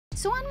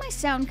So on my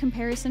sound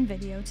comparison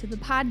video to the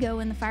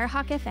Podgo and the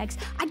Firehawk FX,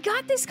 I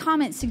got this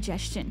comment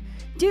suggestion.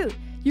 Dude,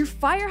 your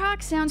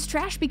Firehawk sounds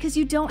trash because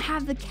you don't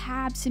have the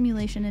cab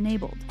simulation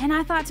enabled. And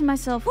I thought to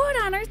myself, what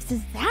on earth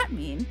does that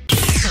mean?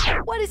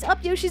 What is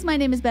up, Yoshis? My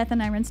name is Beth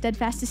and I run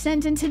Steadfast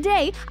Ascent, and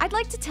today I'd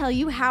like to tell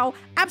you how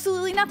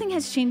absolutely nothing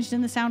has changed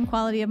in the sound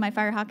quality of my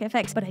Firehawk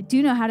FX, but I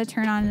do know how to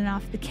turn on and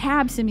off the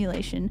cab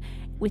simulation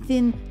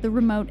within the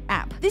remote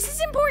app. This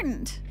is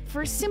important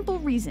for a simple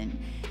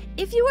reason.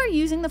 If you are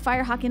using the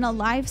Firehawk in a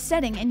live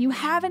setting and you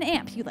have an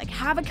amp, you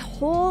have a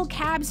whole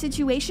cab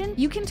situation,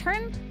 you can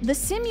turn the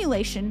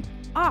simulation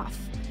off.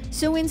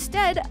 So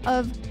instead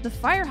of the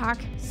Firehawk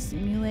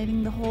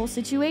simulating the whole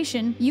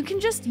situation, you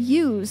can just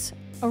use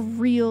a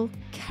real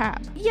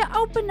cab. You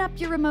open up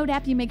your remote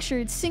app, you make sure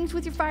it's synced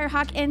with your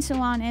Firehawk, and so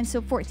on and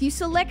so forth. You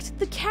select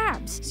the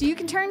cabs. So you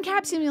can turn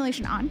cab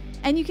simulation on,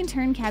 and you can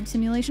turn cab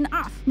simulation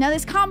off. Now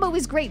this combo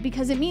is great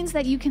because it means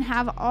that you can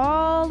have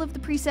all of the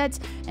presets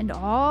and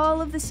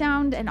all of the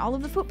sound and all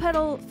of the foot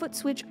pedal, foot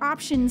switch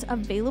options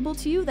available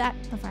to you that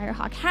the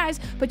Firehawk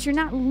has, but you're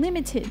not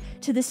limited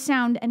to the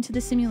sound and to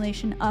the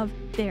simulation of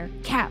their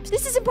cabs.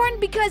 This is important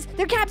because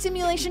their cab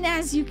simulation,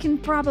 as you can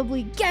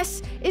probably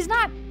guess, is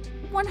not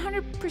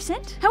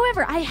 100%.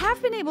 However, I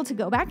have been able to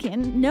go back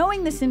in,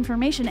 knowing this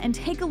information, and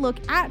take a look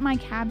at my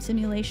cab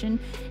simulation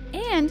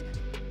and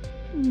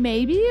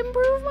maybe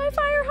improve my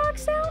Firehawk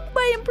sound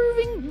by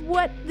improving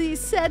what the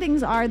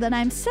settings are that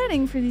I'm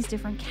setting for these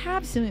different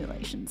cab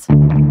simulations.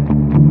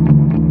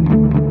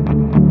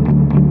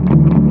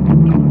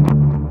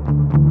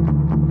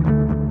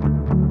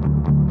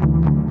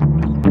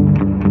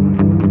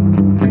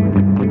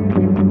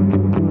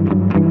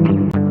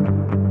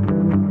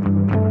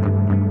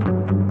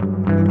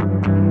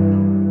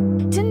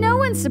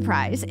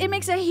 Surprise. It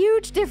makes a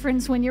huge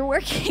difference when you're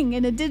working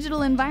in a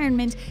digital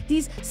environment.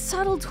 These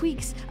subtle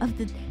tweaks of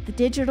the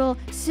digital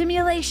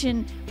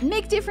simulation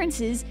make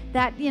differences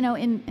that, in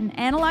an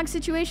analog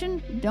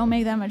situation, don't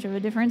make that much of a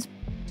difference.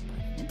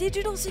 But in a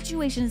digital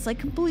situation, it's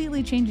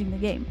completely changing the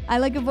game. I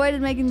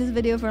avoided making this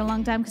video for a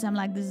long time because I'm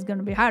this is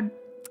gonna be hard.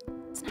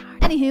 It's not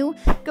hard.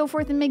 Anywho, go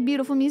forth and make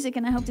beautiful music,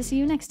 and I hope to see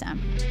you next time.